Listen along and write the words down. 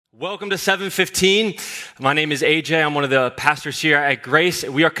Welcome to 715. My name is AJ. I'm one of the pastors here at Grace.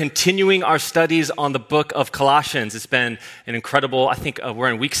 We are continuing our studies on the book of Colossians. It's been an incredible,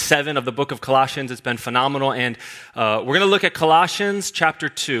 we're in week 7 of the book of Colossians. It's been phenomenal. And we're going to look at Colossians chapter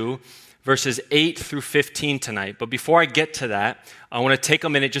 2, verses 8 through 15 tonight. But before I get to that, I want to take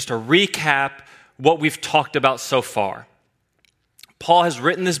a minute just to recap what we've talked about so far. Paul has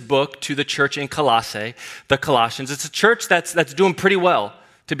written this book to the church in Colossae, the Colossians. It's a church that's doing pretty well.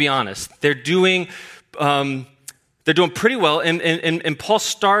 To be honest, they're doing pretty well, and Paul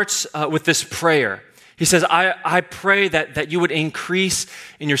starts with this prayer. He says, I pray that you would increase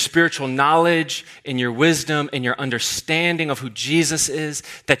in your spiritual knowledge, in your wisdom, in your understanding of who Jesus is,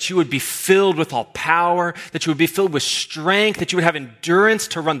 that you would be filled with all power, that you would be filled with strength, that you would have endurance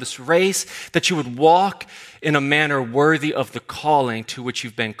to run this race, that you would walk in a manner worthy of the calling to which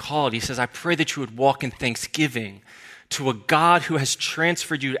you've been called. He says, I pray that you would walk in thanksgiving to a God who has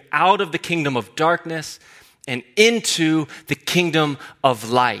transferred you out of the kingdom of darkness and into the kingdom of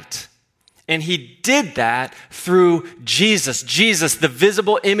light. And he did that through Jesus. Jesus, the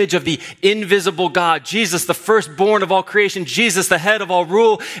visible image of the invisible God. Jesus, the firstborn of all creation. Jesus, the head of all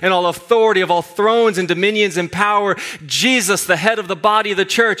rule and all authority, of all thrones and dominions and power. Jesus, the head of the body of the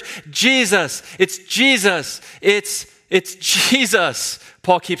church. Jesus, it's Jesus. It's Jesus.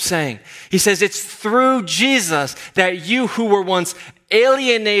 Paul keeps saying. He says, it's through Jesus that you who were once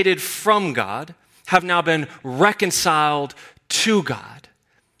alienated from God have now been reconciled to God.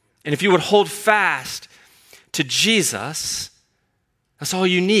 And if you would hold fast to Jesus, that's all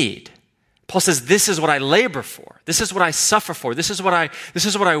you need. Paul says, this is what I labor for. This is what I suffer for. This is what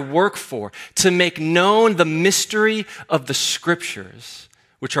I work for, to make known the mystery of the scriptures,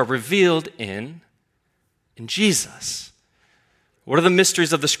 which are revealed in Jesus. What are the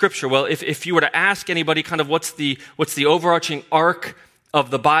mysteries of the scripture? Well, if you were to ask anybody kind of what's the overarching arc of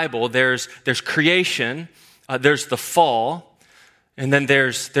the Bible, there's creation, there's the fall, and then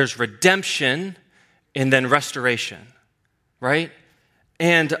there's redemption, and then restoration, right?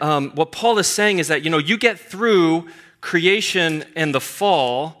 And what Paul is saying is that, you get through creation and the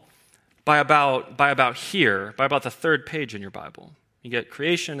fall by about the third page in your Bible. You get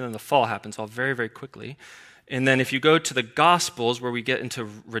creation and then the fall happens all very, very quickly. And then if you go to the Gospels, where we get into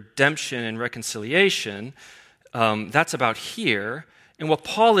redemption and reconciliation, that's about here. And what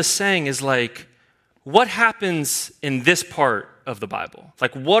Paul is saying is like, what happens in this part of the Bible?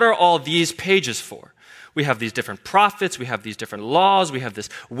 Like, what are all these pages for? We have these different prophets, we have these different laws, we have this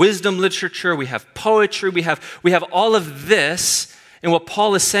wisdom literature, we have poetry, we have all of this. And what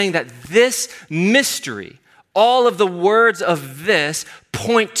Paul is saying, that this mystery, all of the words of this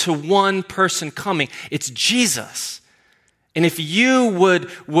point to one person coming. It's Jesus. And if you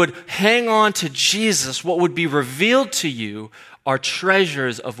would hang on to Jesus, what would be revealed to you are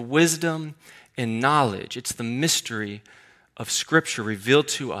treasures of wisdom and knowledge. It's the mystery of Scripture revealed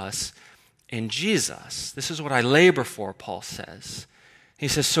to us in Jesus. This is what I labor for, Paul says. He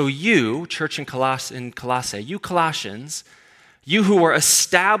says, so you, church in Colossae, you Colossians, you who were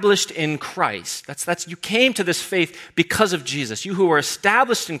established in Christ, that's you came to this faith because of Jesus. You who were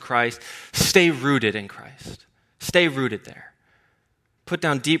established in Christ, stay rooted in Christ. Stay rooted there. Put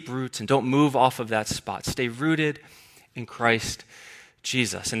down deep roots and don't move off of that spot. Stay rooted in Christ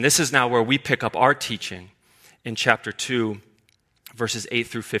Jesus. And this is now where we pick up our teaching in chapter 2, verses 8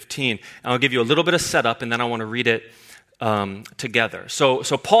 through 15. And I'll give you a little bit of setup, and then I want to read it together. So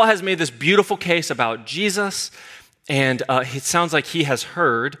Paul has made this beautiful case about Jesus. And it sounds like he has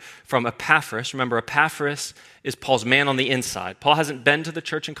heard from Epaphras. Remember, Epaphras is Paul's man on the inside. Paul hasn't been to the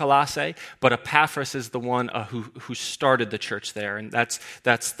church in Colossae, but Epaphras is the one who started the church there. And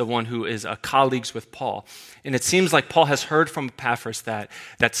that's the one who is colleagues with Paul. And it seems like Paul has heard from Epaphras that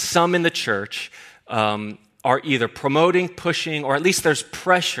some in the church are either promoting, pushing, or at least there's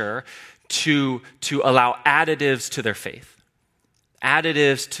pressure to allow additives to their faith.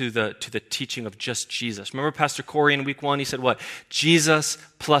 Additives to the teaching of just Jesus. Remember Pastor Corey in week 1, he said what? Jesus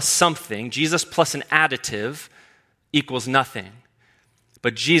plus something, Jesus plus an additive equals nothing.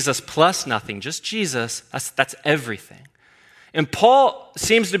 But Jesus plus nothing, just Jesus, that's everything. And Paul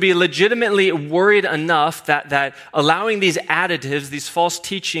seems to be legitimately worried enough that allowing these additives, these false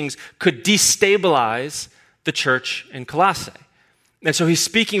teachings, could destabilize the church in Colossae. And so he's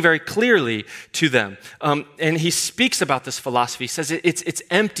speaking very clearly to them. And he speaks about this philosophy. He says it's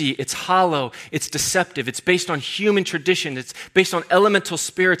empty, it's hollow, it's deceptive, it's based on human tradition, it's based on elemental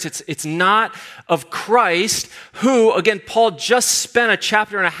spirits, it's not of Christ, who, again, Paul just spent a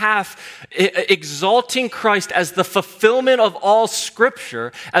chapter and a half exalting Christ as the fulfillment of all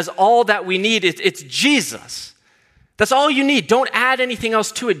Scripture, as all that we need. It's Jesus. That's all you need. Don't add anything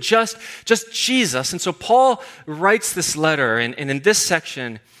else to it, just Jesus. And so Paul writes this letter, and in this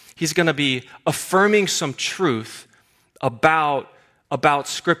section, he's going to be affirming some truth about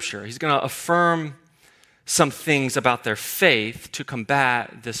Scripture. He's going to affirm some things about their faith to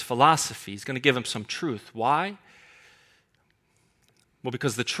combat this philosophy. He's going to give them some truth. Why? Well,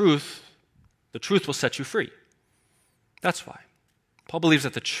 because the truth will set you free. That's why. Paul believes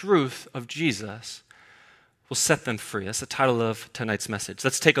that the truth of Jesus will set them free. That's the title of tonight's message.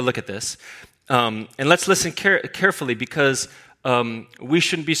 Let's take a look at this. And let's listen carefully, because we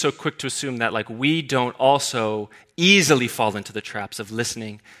shouldn't be so quick to assume that we don't also easily fall into the traps of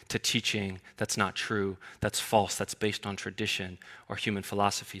listening to teaching that's not true, that's false, that's based on tradition or human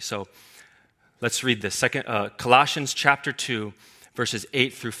philosophy. So let's read this. Colossians chapter 2, verses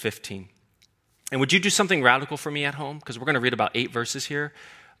 8 through 15. And would you do something radical for me at home? Because we're going to read about 8 verses here.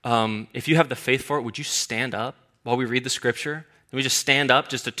 If you have the faith for it, would you stand up while we read the scripture? Let me just stand up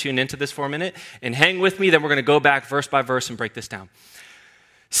just to tune into this for a minute and hang with me. Then we're going to go back verse by verse and break this down.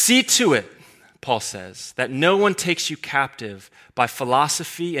 See to it, Paul says, that no one takes you captive by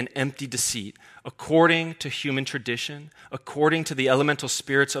philosophy and empty deceit, according to human tradition, according to the elemental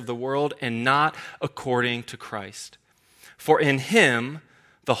spirits of the world, and not according to Christ. For in him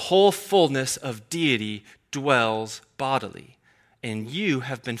the whole fullness of deity dwells bodily, and you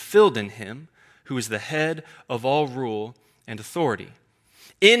have been filled in him, who is the head of all rule and authority.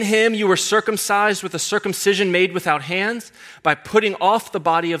 In him you were circumcised with a circumcision made without hands, by putting off the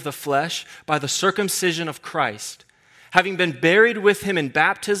body of the flesh by the circumcision of Christ, having been buried with him in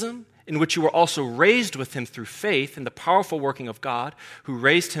baptism, in which you were also raised with him through faith in the powerful working of God, who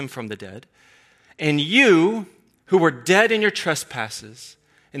raised him from the dead. And you, who were dead in your trespasses,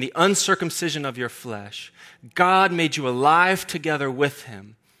 in the uncircumcision of your flesh, God made you alive together with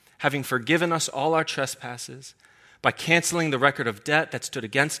him, having forgiven us all our trespasses, by canceling the record of debt that stood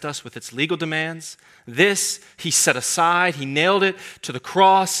against us with its legal demands. This he set aside, he nailed it to the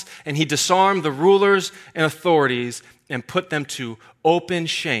cross, and he disarmed the rulers and authorities and put them to open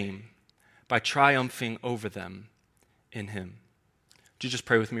shame by triumphing over them in him. Would you just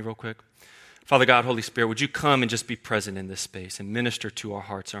pray with me real quick? Father God, Holy Spirit, would you come and just be present in this space and minister to our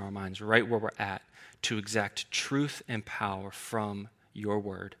hearts and our minds right where we're at to exact truth and power from your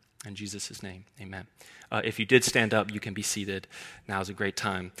word. In Jesus' name, amen. If you did stand up, you can be seated. Now is a great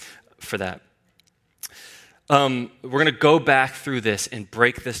time for that. We're going to go back through this and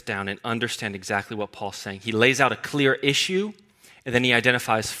break this down and understand exactly what Paul's saying. He lays out a clear issue, and then he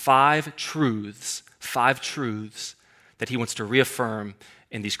identifies 5 truths that he wants to reaffirm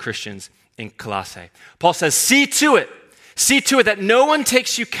in these Christians in Colossae. Paul says, see to it that no one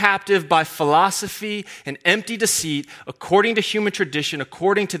takes you captive by philosophy and empty deceit, according to human tradition,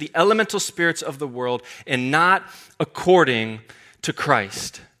 according to the elemental spirits of the world, and not according to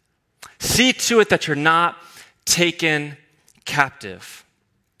Christ. See to it that you're not taken captive.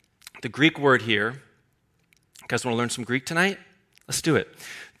 The Greek word here, you guys want to learn some Greek tonight? Let's do it.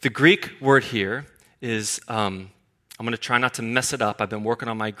 The Greek word here is, I'm going to try not to mess it up. I've been working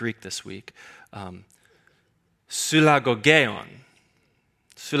on my Greek this week. Sulagogeon.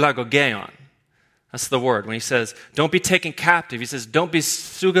 That's the word. When he says, don't be taken captive, he says, don't be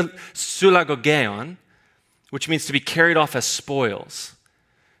sulagogeon, which means to be carried off as spoils.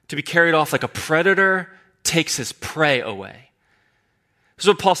 To be carried off like a predator takes his prey away. This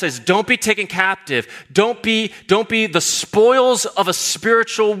is what Paul says, don't be taken captive. Don't be the spoils of a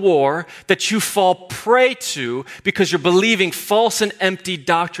spiritual war that you fall prey to because you're believing false and empty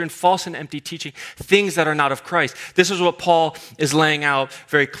doctrine, false and empty teaching, things that are not of Christ. This is what Paul is laying out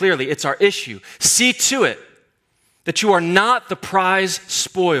very clearly. It's our issue. See to it that you are not the prize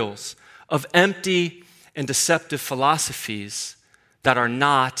spoils of empty and deceptive philosophies that are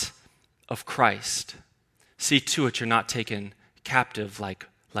not of Christ. See to it you're not taken captive like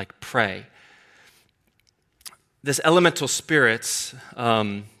prey. This elemental spirits,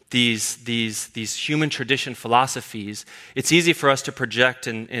 these human tradition philosophies, it's easy for us to project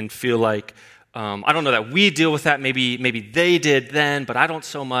and feel like, I don't know that we deal with that, maybe they did then, but I don't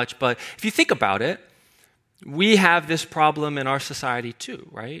so much. But if you think about it, we have this problem in our society too,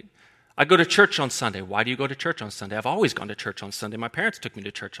 right? I go to church on Sunday. Why do you go to church on Sunday? I've always gone to church on Sunday. My parents took me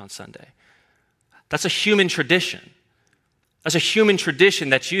to church on Sunday. That's a human tradition. That's a human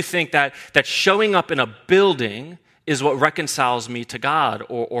tradition that you think that showing up in a building is what reconciles me to God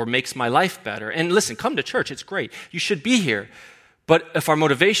or makes my life better. And listen, come to church. It's great. You should be here. But if our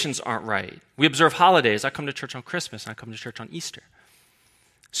motivations aren't right, we observe holidays. I come to church on Christmas and I come to church on Easter.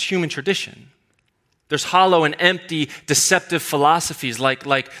 It's human tradition. There's hollow and empty, deceptive philosophies like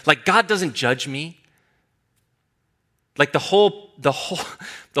God doesn't judge me. Like the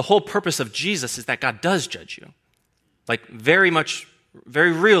whole purpose of Jesus is that God does judge you. Like very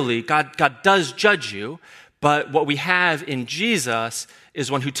really, God does judge you, but what we have in Jesus is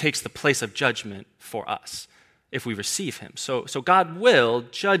one who takes the place of judgment for us if we receive him. So God will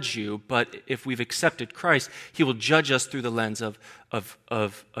judge you, but if we've accepted Christ, he will judge us through the lens of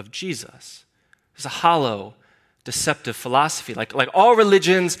Jesus. It's a hollow, deceptive philosophy. Like all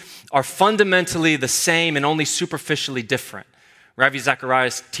religions are fundamentally the same and only superficially different. Ravi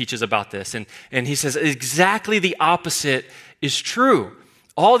Zacharias teaches about this, and he says exactly the opposite is true.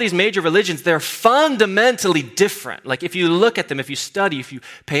 All these major religions, they're fundamentally different. Like if you look at them, if you study, if you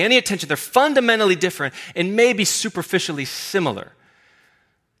pay any attention, they're fundamentally different and maybe superficially similar.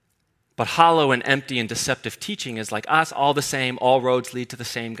 But hollow and empty and deceptive teaching is like us, all the same, all roads lead to the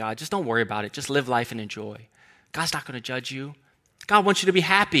same God. Just don't worry about it. Just live life and enjoy. God's not going to judge you. God wants you to be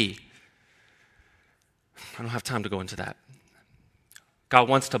happy. I don't have time to go into that. God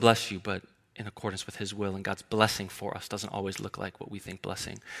wants to bless you, but in accordance with his will, and God's blessing for us doesn't always look like what we think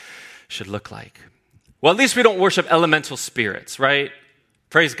blessing should look like. Well, at least we don't worship elemental spirits, right?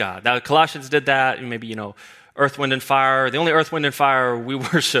 Praise God. Now, Colossians did that, and maybe, earth, wind, and fire. The only earth, wind, and fire we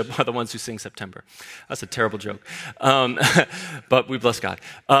worship are the ones who sing September. That's a terrible joke. But we bless God.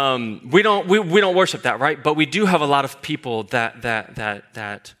 We don't worship that, right? But we do have a lot of people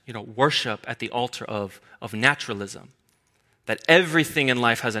that worship at the altar of naturalism. That everything in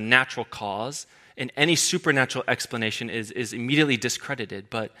life has a natural cause, and any supernatural explanation is immediately discredited.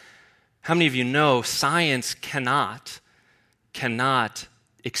 But how many of you know science cannot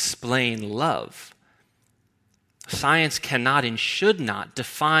explain love? Science cannot and should not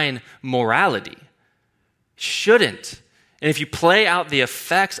define morality. Shouldn't. And if you play out the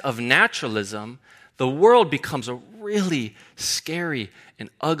effects of naturalism, the world becomes a really scary and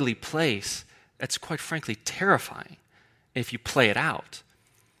ugly place that's quite frankly terrifying. If you play it out,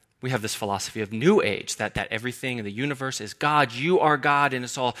 we have this philosophy of New Age, that everything in the universe is God, you are God, and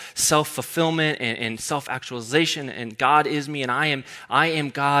it's all self-fulfillment and self-actualization, and God is me, and I am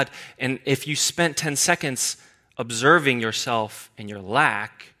God. And if you spent 10 seconds observing yourself and your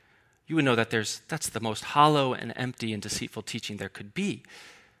lack, you would know that that's the most hollow and empty and deceitful teaching there could be.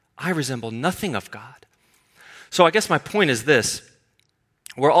 I resemble nothing of God. So I guess my point is this: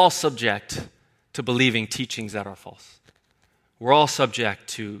 we're all subject to believing teachings that are false. We're all subject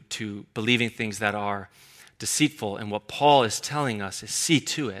to believing things that are deceitful. And what Paul is telling us is see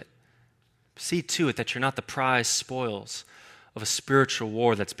to it. See to it that you're not the prize spoils of a spiritual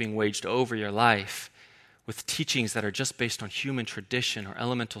war that's being waged over your life with teachings that are just based on human tradition or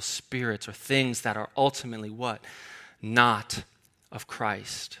elemental spirits or things that are ultimately what? Not of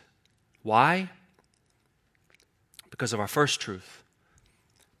Christ. Why? Because of our first truth.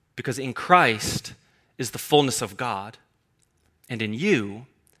 Because in Christ is the fullness of God, and in you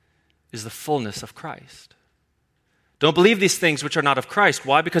is the fullness of Christ. Don't believe these things which are not of Christ.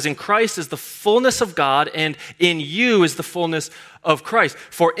 Why? Because in Christ is the fullness of God, and in you is the fullness of Christ.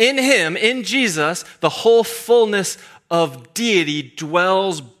 For in him, in Jesus, the whole fullness of deity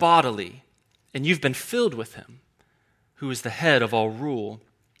dwells bodily, and you've been filled with him, who is the head of all rule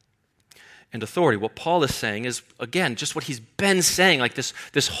and authority. What Paul is saying is, again, just what he's been saying, like this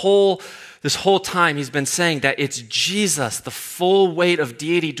whole time he's been saying that it's Jesus, the full weight of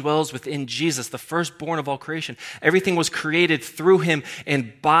deity dwells within Jesus, the firstborn of all creation. Everything was created through him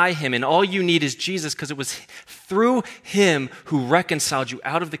and by him, and all you need is Jesus, because it was through him who reconciled you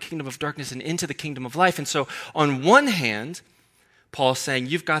out of the kingdom of darkness and into the kingdom of life. And so on one hand, Paul is saying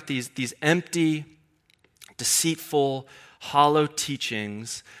you've got these empty, deceitful, hollow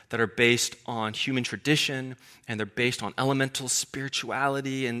teachings that are based on human tradition, and they're based on elemental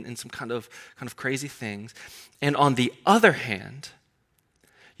spirituality and some kind of crazy things. And on the other hand,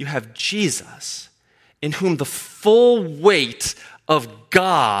 you have Jesus, in whom the full weight of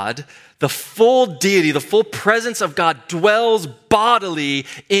God, the full deity, the full presence of God dwells bodily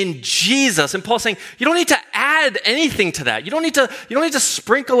in Jesus. And Paul's saying, you don't need to add anything to that. You don't need to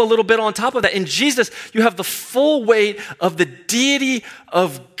sprinkle a little bit on top of that. In Jesus, you have the full weight of the deity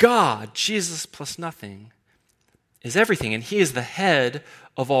of God. Jesus plus nothing is everything. And he is the head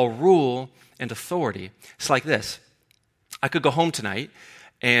of all rule and authority. It's like this. I could go home tonight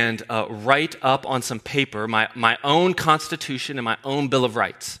and write up on some paper my own constitution and my own Bill of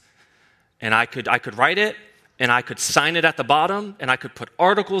Rights. And I could write it, and I could sign it at the bottom, and I could put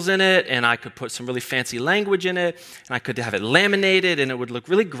articles in it, and I could put some really fancy language in it, and I could have it laminated, and it would look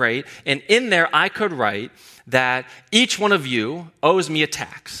really great. And in there, I could write that each one of you owes me a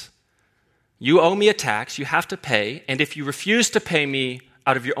tax. You owe me a tax, you have to pay, and if you refuse to pay me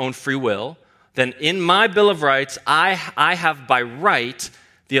out of your own free will, then in my Bill of Rights, I have by right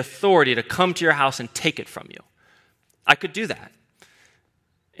the authority to come to your house and take it from you. I could do that.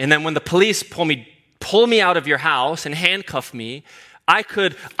 And then when the police pull me out of your house and handcuff me, I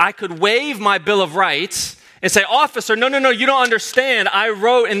could waive my Bill of Rights and say, officer, no, you don't understand. I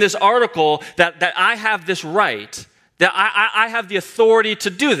wrote in this article that I have this right, that I have the authority to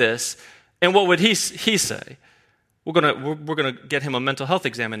do this. And what would he say? We're gonna get him a mental health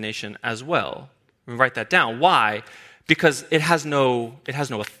examination as well. We write that down. Why? Because it has no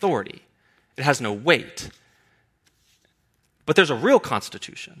authority. It has no weight. But there's a real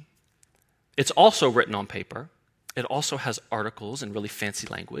Constitution. It's also written on paper. It also has articles and really fancy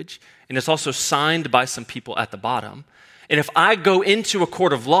language. And it's also signed by some people at the bottom. And if I go into a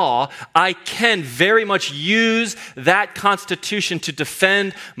court of law, I can very much use that Constitution to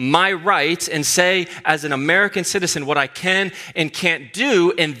defend my rights and say, as an American citizen, what I can and can't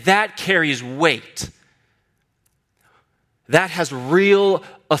do, and that carries weight. That has real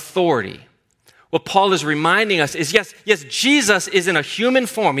authority. What Paul is reminding us is, yes, Jesus is in a human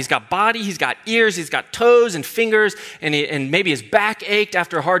form. He's got body, he's got ears, he's got toes and fingers, and maybe his back ached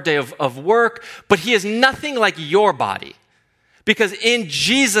after a hard day of work, but he is nothing like your body. Because in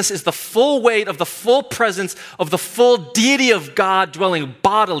Jesus is the full weight of the full presence of the full deity of God dwelling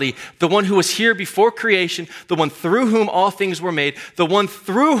bodily, the one who was here before creation, the one through whom all things were made, the one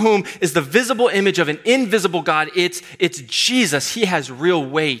through whom is the visible image of an invisible God. It's Jesus. He has real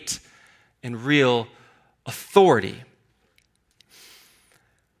weight and real authority.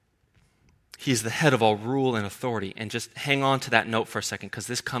 He's the head of all rule and authority. And just hang on to that note for a second, because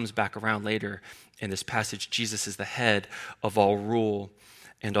this comes back around later in this passage. Jesus is the head of all rule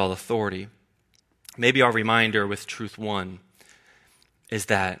and all authority. Maybe our reminder with Truth 1 is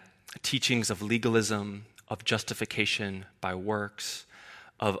that teachings of legalism, of justification by works,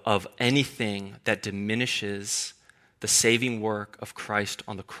 of anything that diminishes the saving work of Christ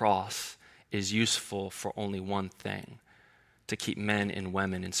on the cross is useful for only one thing: to keep men and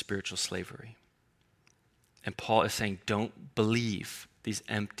women in spiritual slavery. And Paul is saying, don't believe these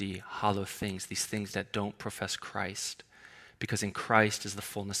empty, hollow things, these things that don't profess Christ, because in Christ is the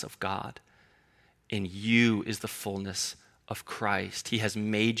fullness of God. In you is the fullness of Christ. He has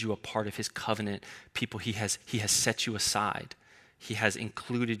made you a part of his covenant people. He has set you aside. He has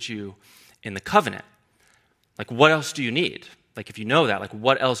included you in the covenant. Like, what else do you need? Like, if you know that, like,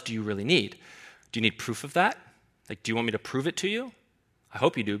 what else do you really need? Do you need proof of that? Like, do you want me to prove it to you? I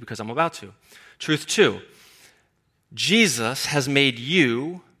hope you do, because I'm about to. Truth 2, Jesus has made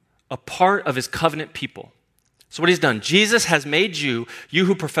you a part of his covenant people. So what he's done, Jesus has made you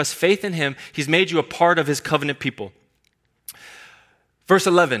who profess faith in him, he's made you a part of his covenant people. Verse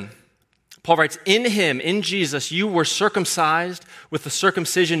 11, Paul writes, in him, in Jesus, you were circumcised with the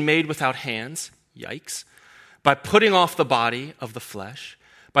circumcision made without hands, yikes, by putting off the body of the flesh,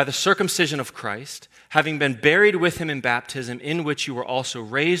 by the circumcision of Christ, having been buried with him in baptism, in which you were also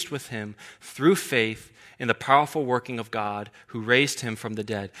raised with him through faith in the powerful working of God who raised him from the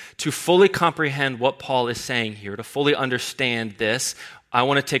dead. To fully comprehend what Paul is saying here, to fully understand this, I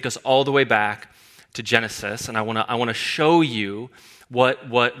want to take us all the way back to Genesis, and I want to show you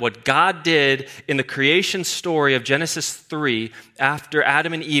what God did in the creation story of Genesis 3 after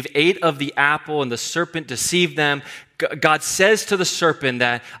Adam and Eve ate of the apple and the serpent deceived them. God says to the serpent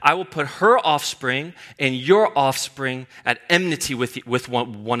that I will put her offspring and your offspring at enmity with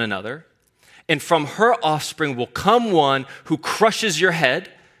one another. And from her offspring will come one who crushes your head,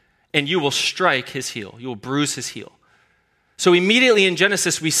 and you will strike his heel. You will bruise his heel. So immediately in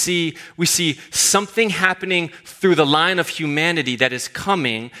Genesis, we see something happening through the line of humanity that is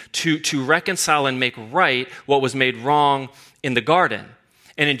coming to reconcile and make right what was made wrong in the garden.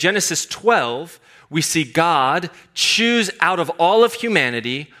 And in Genesis 12, we see God choose out of all of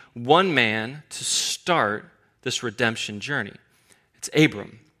humanity one man to start this redemption journey. It's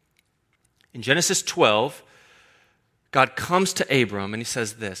Abram. In Genesis 12, God comes to Abram and he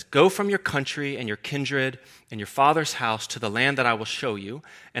says this: go from your country and your kindred and your father's house to the land that I will show you,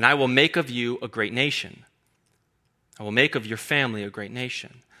 and I will make of you a great nation. I will make of your family a great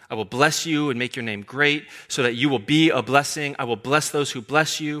nation. I will bless you and make your name great so that you will be a blessing. I will bless those who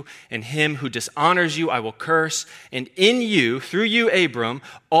bless you, and him who dishonors you I will curse. And in you, through you, Abram,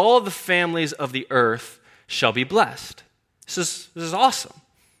 all the families of the earth shall be blessed. This is awesome.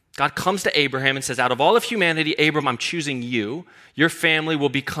 God comes to Abraham and says, out of all of humanity, Abram, I'm choosing you. Your family will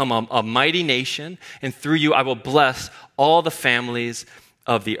become a mighty nation, and through you I will bless all the families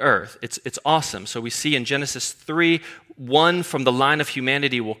of the earth. It's awesome. So we see in Genesis 3, one from the line of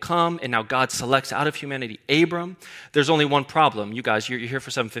humanity will come, and now God selects out of humanity Abram. There's only one problem. You guys, you're here for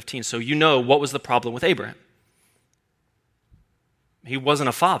 7:15, so you know what was the problem with Abraham. He wasn't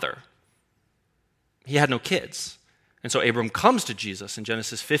a father. He had no kids. And so Abram comes to Jesus in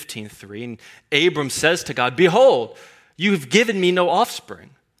Genesis 15:3, and Abram says to God, "Behold, you have given me no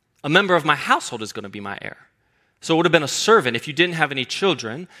offspring. A member of my household is going to be my heir." So it would have been a servant. If you didn't have any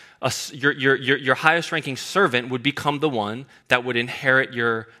children, your highest ranking servant would become the one that would inherit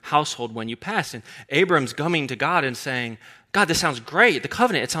your household when you pass. And Abram's coming to God and saying, "God, this sounds great. The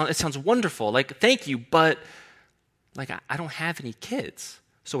covenant, it sounds wonderful. Like, thank you, but like I don't have any kids."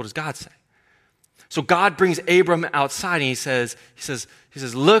 So what does God say? So God brings Abram outside and he says,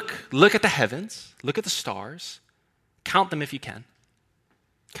 look at the heavens, look at the stars, count them if you can.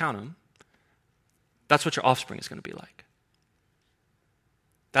 Count them. That's what your offspring is going to be like.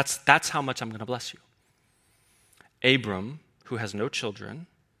 That's how much I'm going to bless you. Abram, who has no children,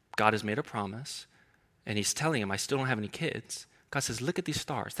 God has made a promise, and he's telling him, I still don't have any kids. God says, look at these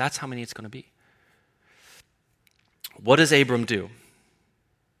stars. That's how many it's going to be. What does Abram do?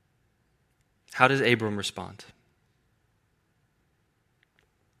 How does Abram respond?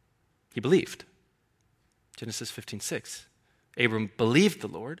 He believed. Genesis 15:6. Abram believed the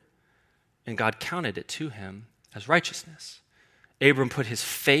Lord, and God counted it to him as righteousness. Abram put his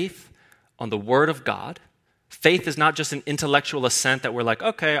faith on the word of God. Faith is not just an intellectual assent that we're like,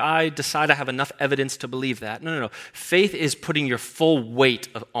 okay, I decide I have enough evidence to believe that. No. Faith is putting your full weight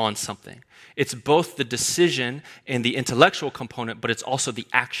on something. It's both the decision and the intellectual component, but it's also the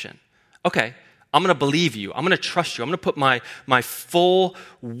action. Okay, I'm going to believe you. I'm going to trust you. I'm going to put my full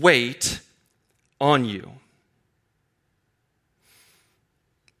weight on you.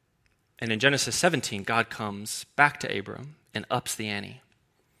 And in Genesis 17, God comes back to Abram and ups the ante.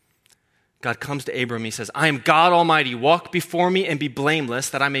 God comes to Abram, he says, I am God Almighty. Walk before me and be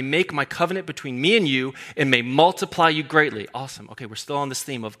blameless, that I may make my covenant between me and you and may multiply you greatly. Awesome. Okay, we're still on this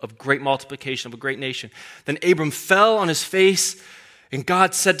theme of great multiplication, of a great nation. Then Abram fell on his face, and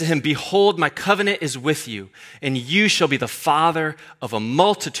God said to him, behold, my covenant is with you, and you shall be the father of a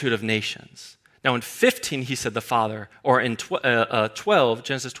multitude of nations. Now in 15, he said the father, or in 12,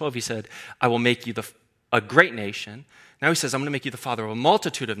 Genesis 12, he said, I will make you a great nation. Now he says, I'm going to make you the father of a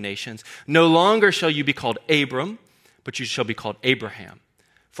multitude of nations. No longer shall you be called Abram, but you shall be called Abraham,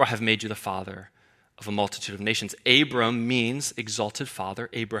 for I have made you the father of a multitude of nations. Abram means exalted father.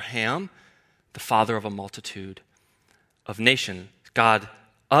 Abraham, the father of a multitude of nations. God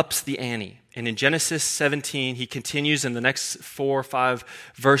ups the ante. And in Genesis 17, he continues in the next 4 or 5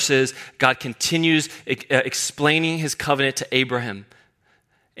 verses. God continues explaining his covenant to Abraham.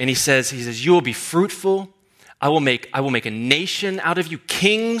 And he says, you will be fruitful. I will make a nation out of you.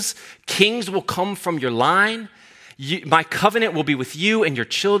 Kings will come from your line. My covenant will be with you and your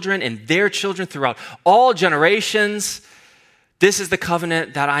children and their children throughout all generations. This is the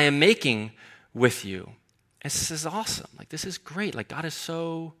covenant that I am making with you. And this is awesome. Like, this is great. Like, God is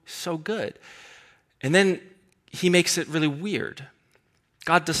so good. And then he makes it really weird.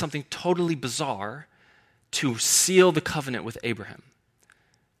 God does something totally bizarre to seal the covenant with Abraham.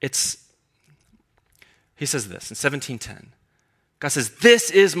 He says this in 17:10. God says,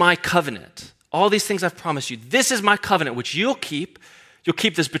 this is my covenant. All these things I've promised you. This is my covenant, which you'll keep. You'll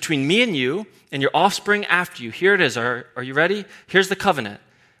keep this between me and you and your offspring after you. Here it is. Are you ready? Here's the covenant.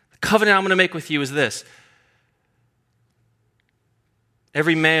 The covenant I'm going to make with you is this.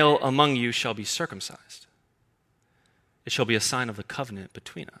 Every male among you shall be circumcised. It shall be a sign of the covenant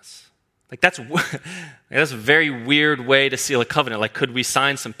between us. Like, that's a very weird way to seal a covenant. Like, could we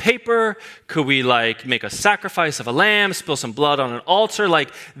sign some paper? Could we, make a sacrifice of a lamb, spill some blood on an altar?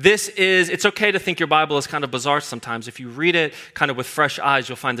 It's okay to think your Bible is kind of bizarre sometimes. If you read it kind of with fresh eyes,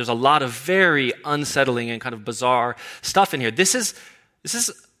 you'll find there's a lot of very unsettling and kind of bizarre stuff in here. This is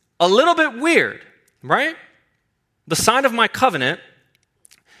a little bit weird, right? The sign of my covenant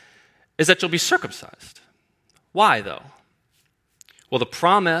is that you'll be circumcised. Why, though? Well, the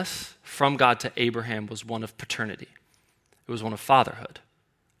promise from God to Abraham was one of paternity. It was one of fatherhood.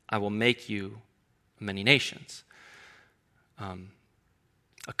 I will make you many nations.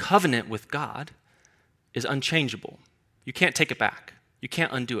 A covenant with God is unchangeable. You can't take it back. You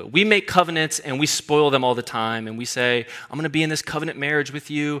can't undo it. We make covenants and we spoil them all the time, and we say, I'm going to be in this covenant marriage with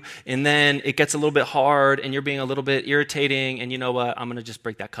you, and then it gets a little bit hard and you're being a little bit irritating, and you know what? I'm going to just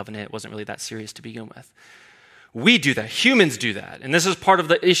break that covenant. It wasn't really that serious to begin with. We do that. Humans do that. And this is part of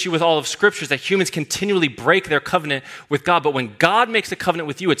the issue with all of Scripture, is that humans continually break their covenant with God. But when God makes a covenant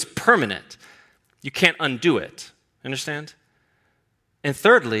with you, it's permanent. You can't undo it. Understand? And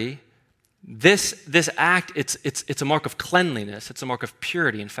thirdly, This act, it's a mark of cleanliness. It's a mark of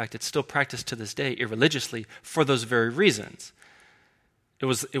purity. In fact, it's still practiced to this day irreligiously for those very reasons. It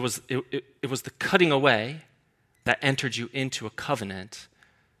was the cutting away that entered you into a covenant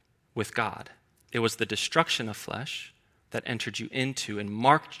with God. It was the destruction of flesh that entered you into and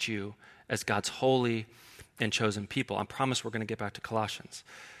marked you as God's holy and chosen people. I promise we're going to get back to Colossians.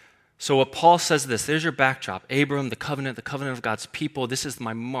 So what Paul says this, there's your backdrop. Abram, the covenant of God's people. This is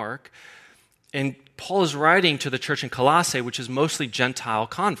my mark. And Paul is writing to the church in Colossae, which is mostly Gentile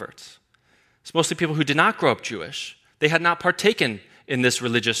converts. It's mostly people who did not grow up Jewish. They had not partaken in this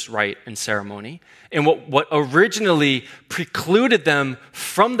religious rite and ceremony. And what originally precluded them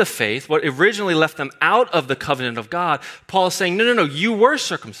from the faith, what originally left them out of the covenant of God, Paul is saying, no, you were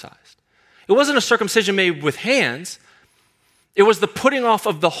circumcised. It wasn't a circumcision made with hands. It was the putting off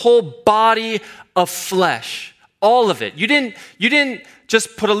of the whole body of flesh, all of it. You didn't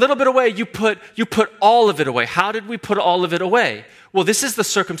just put a little bit away, you put all of it away. How did we put all of it away? Well, this is the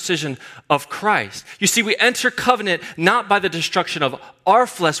circumcision of Christ. You see, we enter covenant not by the destruction of our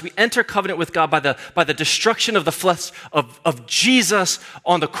flesh. We enter covenant with God by the destruction of the flesh of Jesus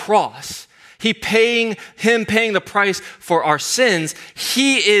on the cross. Him paying the price for our sins.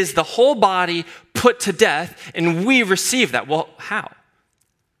 He is the whole body put to death, and we receive that. Well, how?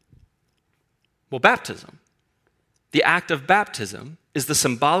 Well, baptism. The act of baptism is the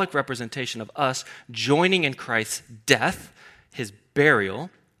symbolic representation of us joining in Christ's death, his burial,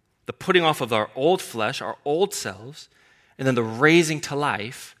 the putting off of our old flesh, our old selves, and then the raising to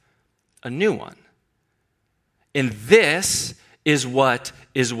life a new one. And this is what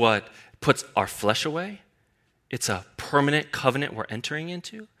puts our flesh away. It's a permanent covenant we're entering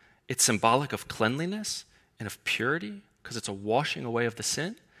into. It's symbolic of cleanliness and of purity because it's a washing away of the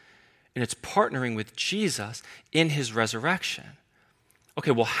sin. And it's partnering with Jesus in his resurrection.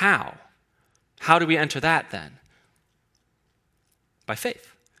 Okay, well, how? How do we enter that then? By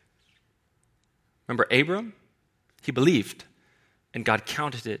faith. Remember Abram? He believed, and God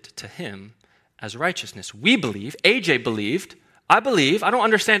counted it to him as righteousness. We believe, AJ believed, I believe, I don't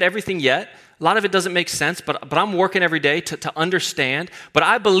understand everything yet. A lot of it doesn't make sense, but I'm working every day to understand. But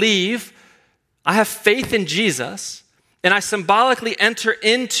I believe, I have faith in Jesus, and I symbolically enter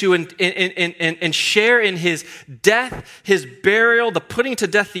into and share in his death, his burial, the putting to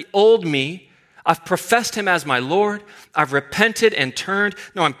death the old me. I've professed him as my Lord. I've repented and turned.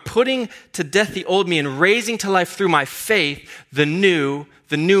 No, I'm putting to death the old me and raising to life through my faith the new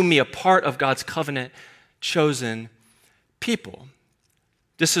me, a part of God's covenant chosen people.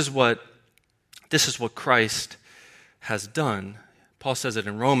 This is what Christ has done. Paul says it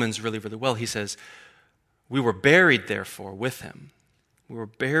in Romans really, really well. He says, we were buried, therefore, with him. We were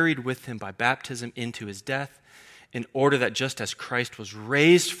buried with him by baptism into his death, in order that just as Christ was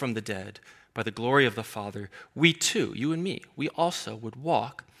raised from the dead by the glory of the Father, we too, you and me, we also would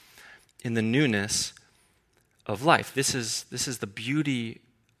walk in the newness of life. This is the beauty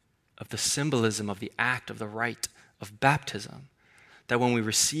of the symbolism of the act of the rite of baptism. That when we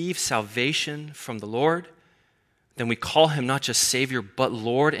receive salvation from the Lord, then we call him not just Savior, but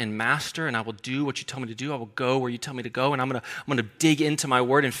Lord and Master, and I will do what you tell me to do. I will go where you tell me to go, and I'm going to dig into my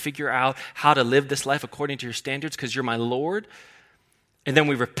word and figure out how to live this life according to your standards because you're my Lord. And then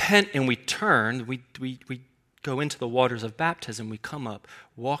we repent and we turn. We go into the waters of baptism. We come up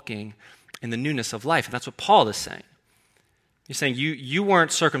walking in the newness of life. And that's what Paul is saying. He's saying you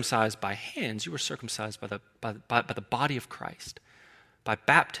weren't circumcised by hands. You were circumcised by the body of Christ, by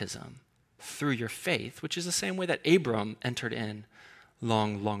baptism, through your faith, which is the same way that Abram entered in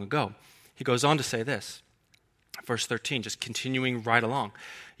long, long ago. He goes on to say this, verse 13, just continuing right along.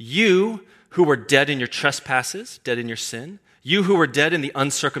 You who were dead in your trespasses, dead in your sin, you who were dead in the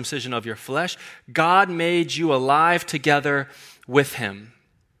uncircumcision of your flesh, God made you alive together with him.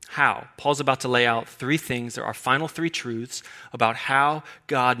 How? Paul's about to lay out three things. There are final three truths about how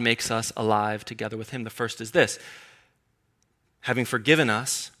God makes us alive together with him. The first is this: having forgiven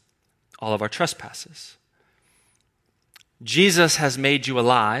us all of our trespasses. Jesus has made you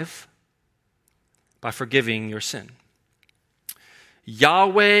alive by forgiving your sin.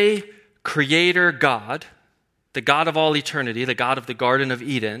 Yahweh, Creator God, the God of all eternity, the God of the Garden of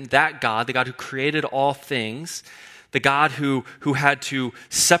Eden, that God, the God who created all things, the God who had to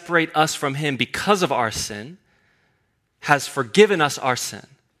separate us from him because of our sin, has forgiven us our sin.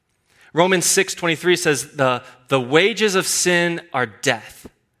 Romans 6:23 says the wages of sin are death.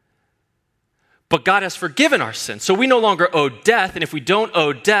 But God has forgiven our sin. So we no longer owe death, and if we don't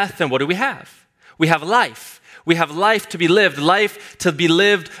owe death, then what do we have? We have life. We have life to be lived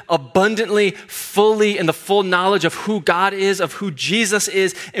abundantly, fully, in the full knowledge of who God is, of who Jesus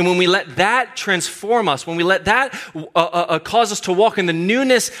is. And when we let that transform us, when we let that cause us to walk in the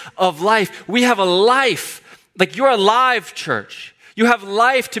newness of life, we have a life. Like, you're alive, church. You have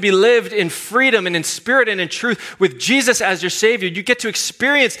life to be lived in freedom and in spirit and in truth with Jesus as your Savior. You get to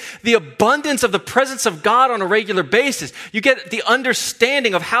experience the abundance of the presence of God on a regular basis. You get the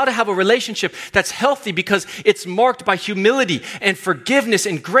understanding of how to have a relationship that's healthy because it's marked by humility and forgiveness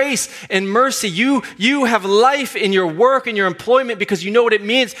and grace and mercy. You have life in your work and your employment because you know what it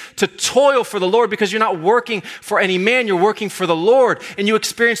means to toil for the Lord, because you're not working for any man, you're working for the Lord. And you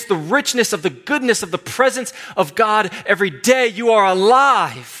experience the richness of the goodness of the presence of God every day. You are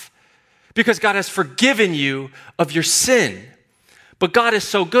alive because God has forgiven you of your sin. But God is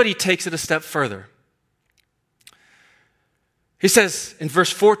so good, he takes it a step further. He says in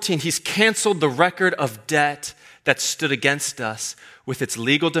verse 14, he's canceled the record of debt that stood against us with its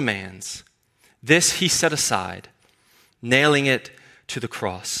legal demands. This he set aside, nailing it to the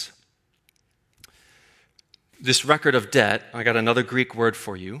cross. This record of debt, I got another Greek word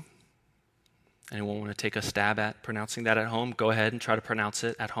for you. Anyone want to take a stab at pronouncing that at home? Go ahead and try to pronounce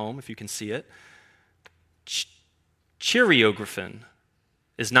it at home if you can see it. Choreographin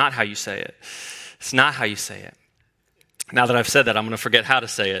is not how you say it. It's not how you say it. Now that I've said that, I'm going to forget how to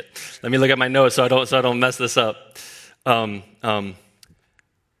say it. Let me look at my notes so I don't mess this up.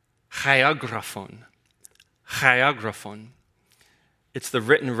 Choreographon. Choreographon. It's the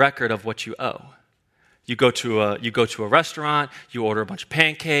written record of what you owe. You go to a restaurant, you order a bunch of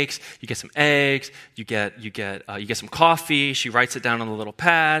pancakes, you get some eggs, you get some coffee. She writes it down on a little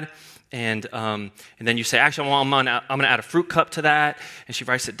pad, and then you say, actually, I'm gonna add a fruit cup to that, and she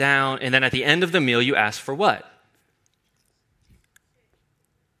writes it down. And then at the end of the meal, you ask for what?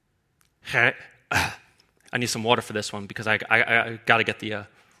 I need some water for this one because I gotta get the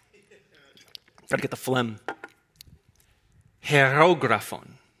phlegm.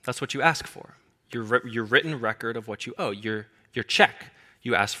 Hierographon. That's what you ask for. Your written record of what you owe, your check.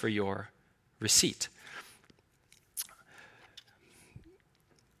 You ask for your receipt.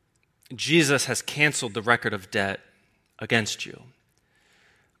 Jesus has canceled the record of debt against you.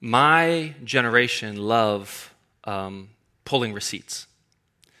 My generation love pulling receipts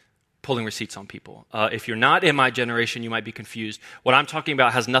on people. If you're not in my generation, you might be confused. What I'm talking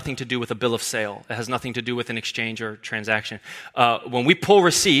about has nothing to do with a bill of sale. It has nothing to do with an exchange or transaction. When we pull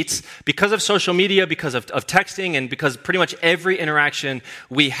receipts, because of social media, because of texting, and because pretty much every interaction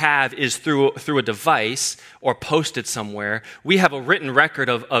we have is through a device or posted somewhere, we have a written record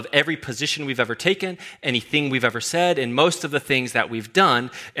of every position we've ever taken, anything we've ever said, and most of the things that we've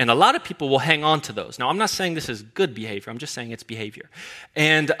done. And a lot of people will hang on to those. Now, I'm not saying this is good behavior. I'm just saying it's behavior.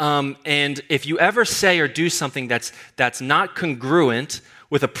 And if you ever say or do something that's not congruent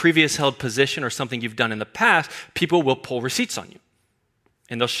with a previous held position or something you've done in the past, people will pull receipts on you.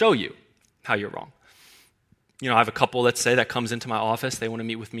 And they'll show you how you're wrong. You know, I have a couple, let's say, that comes into my office. They want to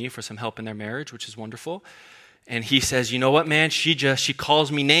meet with me for some help in their marriage, which is wonderful. And he says, you know what, man? She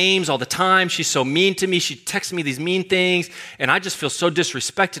calls me names all the time. She's so mean to me. She texts me these mean things. And I just feel so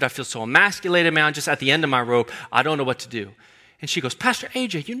disrespected. I feel so emasculated, man. I'm just at the end of my rope. I don't know what to do. And she goes, Pastor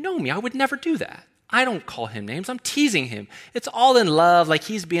AJ, you know me. I would never do that. I don't call him names. I'm teasing him. It's all in love, like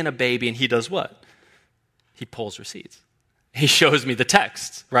he's being a baby. And he does what? He pulls receipts. He shows me the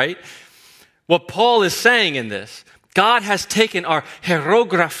texts, right? What Paul is saying in this, God has taken our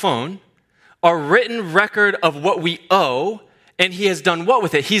hierographon, our written record of what we owe, and he has done what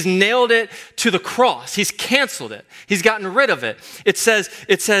with it? He's nailed it to the cross. He's canceled it. He's gotten rid of it. It says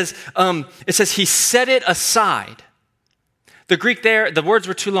he set it aside. The Greek there, the words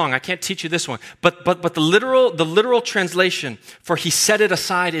were too long. I can't teach you this one. But the literal translation for he set it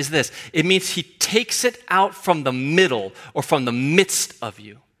aside is this. It means he takes it out from the middle or from the midst of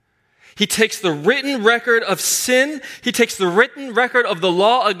you. He takes the written record of sin. He takes the written record of the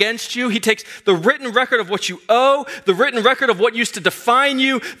law against you. He takes the written record of what you owe, the written record of what used to define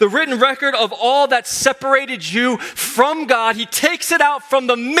you, the written record of all that separated you from God. He takes it out from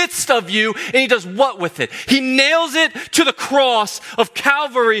the midst of you, and he does what with it? He nails it to the cross of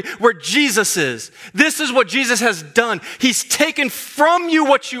Calvary where Jesus is. This is what Jesus has done. He's taken from you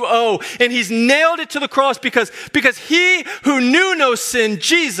what you owe, and he's nailed it to the cross because he who knew no sin,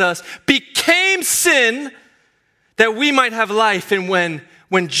 Jesus, became sin that we might have life. And when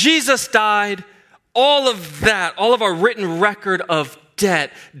Jesus died, all of our written record of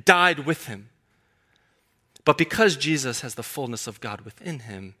debt died with him. But because Jesus has the fullness of God within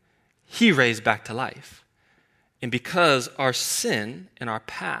him, he raised back to life. And because our sin and our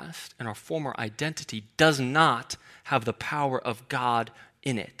past and our former identity does not have the power of God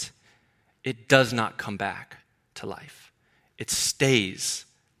in it, it does not come back to life. It stays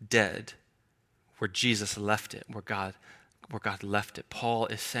dead where Jesus left it, where God left it. Paul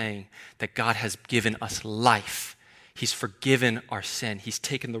is saying that God has given us life. He's forgiven our sin. He's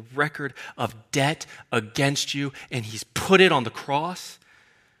taken the record of debt against you and he's put it on the cross.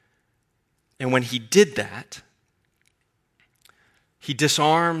 And when he did that, he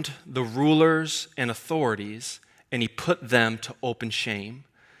disarmed the rulers and authorities and he put them to open shame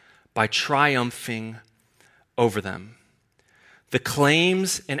by triumphing over them. The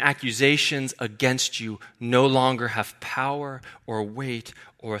claims and accusations against you no longer have power or weight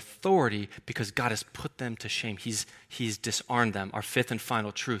or authority because God has put them to shame. He's disarmed them. Our fifth and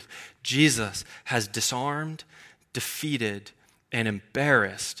final truth. Jesus has disarmed, defeated, and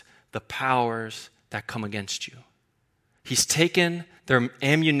embarrassed the powers that come against you. He's taken their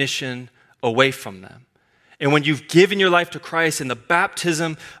ammunition away from them. And when you've given your life to Christ in the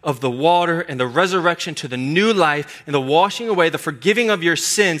baptism of the water and the resurrection to the new life and the washing away, the forgiving of your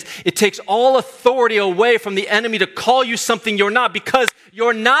sins, it takes all authority away from the enemy to call you something you're not because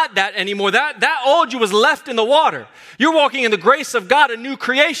you're not that anymore. That old you was left in the water. You're walking in the grace of God, a new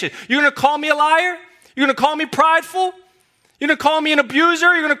creation. You're going to call me a liar? You're going to call me prideful? You're going to call me an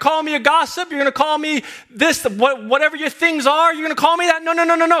abuser? You're going to call me a gossip? You're going to call me this, whatever your things are? You're going to call me that?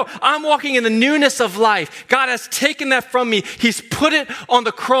 No. I'm walking in the newness of life. God has taken that from me. He's put it on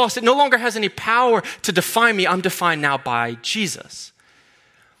the cross. It no longer has any power to define me. I'm defined now by Jesus.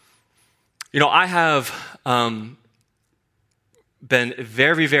 You know, I have been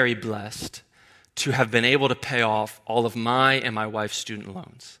very, very blessed to have been able to pay off all of my and my wife's student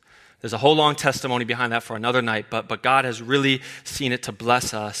loans. There's a whole long testimony behind that for another night, but God has really seen it to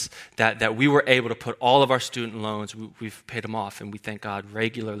bless us that we were able to put all of our student loans, we've paid them off, and we thank God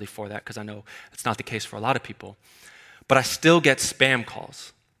regularly for that because I know it's not the case for a lot of people. But I still get spam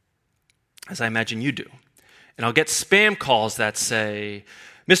calls, as I imagine you do. And I'll get spam calls that say,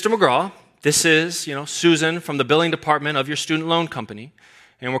 Mr. McGraw, this is, Susan from the billing department of your student loan company,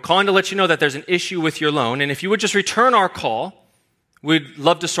 and we're calling to let you know that there's an issue with your loan, and if you would just return our call, we'd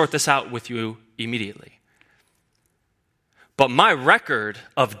love to sort this out with you immediately. But my record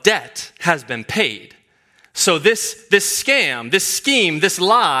of debt has been paid. So this scam, this scheme, this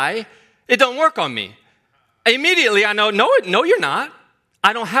lie, it don't work on me. Immediately I know, no, you're not.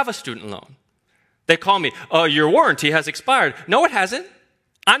 I don't have a student loan. They call me, your warranty has expired. No, it hasn't.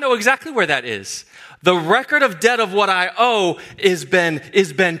 I know exactly where that is. The record of debt of what I owe has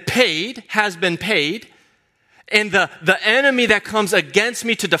been paid. And the enemy that comes against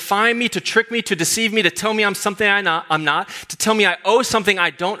me to define me, to trick me, to deceive me, to tell me I'm something I'm not, to tell me I owe something I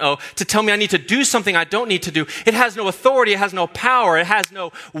don't owe, to tell me I need to do something I don't need to do, it has no authority, it has no power, it has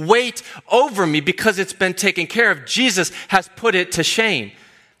no weight over me because it's been taken care of. Jesus has put it to shame.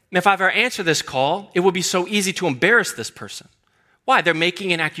 And if I ever answer this call, it would be so easy to embarrass this person. Why? They're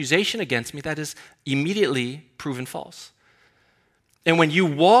making an accusation against me that is immediately proven false. And when you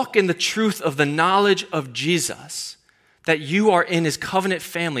walk in the truth of the knowledge of Jesus, that you are in his covenant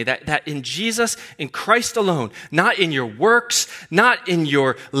family, that in Jesus, in Christ alone, not in your works, not in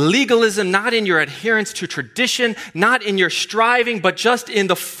your legalism, not in your adherence to tradition, not in your striving, but just in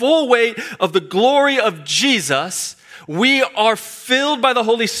the full weight of the glory of Jesus, we are filled by the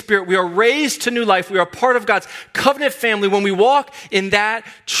Holy Spirit. We are raised to new life. We are part of God's covenant family. When we walk in that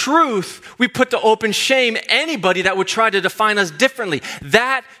truth, we put to open shame anybody that would try to define us differently.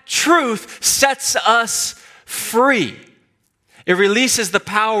 That truth sets us free. It releases the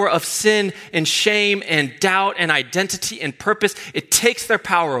power of sin and shame and doubt and identity and purpose. It takes their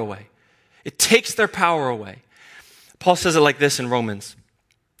power away. It takes their power away. Paul says it like this in Romans.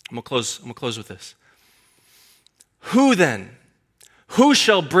 I'm going to close with this. Who then? Who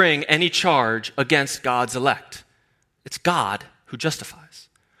shall bring any charge against God's elect? It's God who justifies.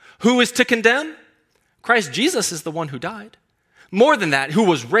 Who is to condemn? Christ Jesus is the one who died. More than that, who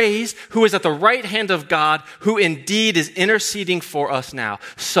was raised, who is at the right hand of God, who indeed is interceding for us now.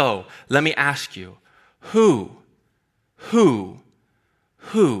 So, let me ask you, who will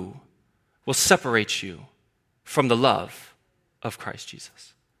separate you from the love of Christ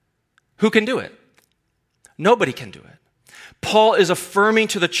Jesus? Who can do it? Nobody can do it. Paul is affirming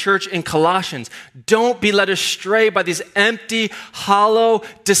to the church in Colossians, don't be led astray by these empty, hollow,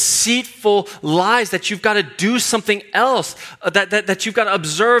 deceitful lies that you've got to do something else, that you've got to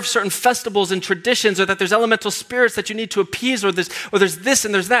observe certain festivals and traditions, or that there's elemental spirits that you need to appease, or there's this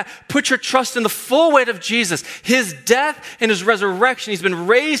and there's that. Put your trust in the full weight of Jesus, his death and his resurrection. He's been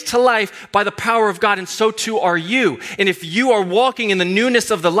raised to life by the power of God, and so too are you. And if you are walking in the newness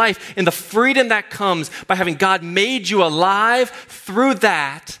of the life, in the freedom that comes by having God made you alive, through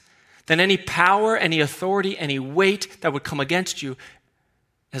that, then any power, any authority, any weight that would come against you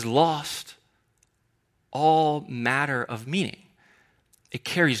has lost all matter of meaning. It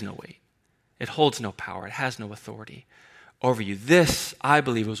carries no weight. It holds no power. It has no authority over you. This, I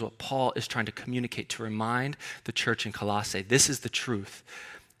believe, is what Paul is trying to communicate, to remind the church in Colossae. This is the truth,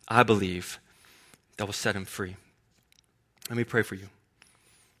 I believe, that will set him free. Let me pray for you.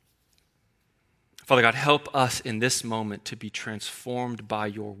 Father God, help us in this moment to be transformed by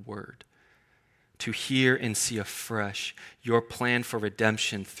your word, to hear and see afresh your plan for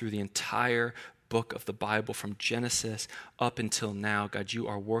redemption through the entire book of the Bible, from Genesis up until now. God, you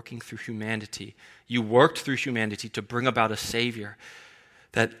are working through humanity. You worked through humanity to bring about a Savior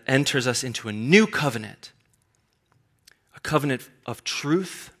that enters us into a new covenant, a covenant of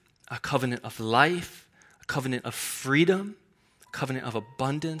truth, a covenant of life, a covenant of freedom, covenant of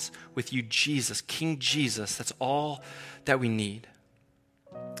abundance with you, Jesus, King Jesus. That's all that we need.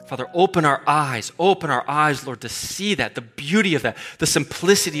 Father, open our eyes, Lord, to see that, the beauty of that, the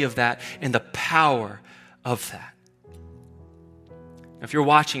simplicity of that, and the power of that. Now, if you're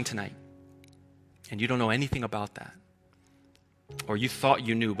watching tonight and you don't know anything about that, or you thought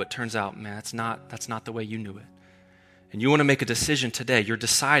you knew, but turns out, man, that's not the way you knew it, and you want to make a decision today, you're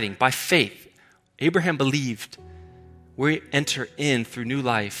deciding by faith. Abraham believed. We enter in through new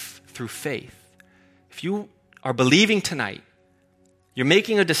life, through faith. If you are believing tonight, you're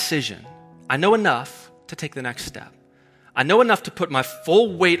making a decision. I know enough to take the next step. I know enough to put my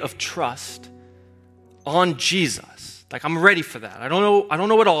full weight of trust on Jesus. Like, I'm ready for that. I don't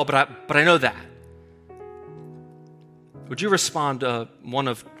know it all, but I know that. Would you respond one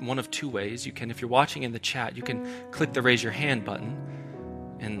of two ways? You can, if you're watching in the chat, you can click the raise your hand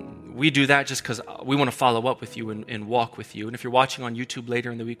button, and we do that just because we want to follow up with you and walk with you. And if you're watching on YouTube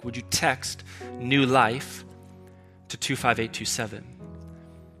later in the week, would you text New Life to 25827?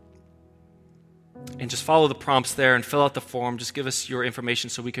 And just follow the prompts there and fill out the form. Just give us your information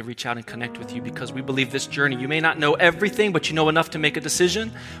so we can reach out and connect with you, because we believe this journey, you may not know everything, but you know enough to make a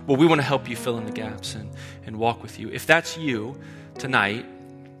decision. Well, we want to help you fill in the gaps and walk with you. If that's you tonight,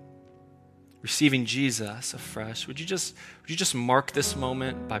 receiving Jesus afresh, would you just mark this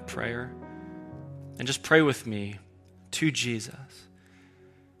moment by prayer and just pray with me to Jesus?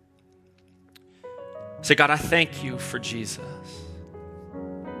 Say, God, I thank you for Jesus.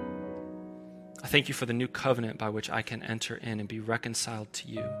 I thank you for the new covenant by which I can enter in and be reconciled to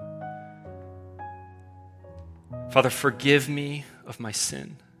you. Father, forgive me of my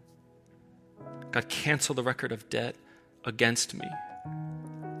sin. God, cancel the record of debt against me.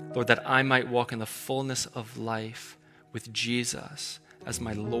 Lord, that I might walk in the fullness of life with Jesus as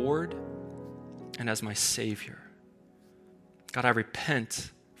my Lord and as my Savior. God, I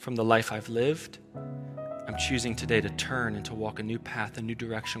repent from the life I've lived. I'm choosing today to turn and to walk a new path, a new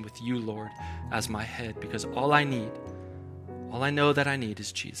direction with you, Lord, as my head, because all I know that I need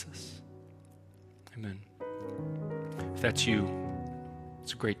is Jesus. Amen. If that's you,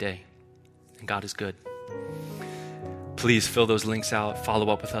 it's a great day, and God is good. Please fill those links out, follow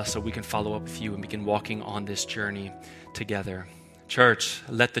up with us so we can follow up with you and begin walking on this journey together. Church,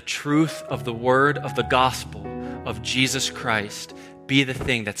 let the truth of the word of the gospel of Jesus Christ be the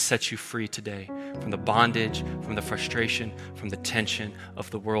thing that sets you free today from the bondage, from the frustration, from the tension of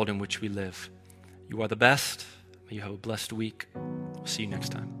the world in which we live. You are the best. May you have a blessed week. We'll see you next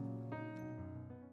time.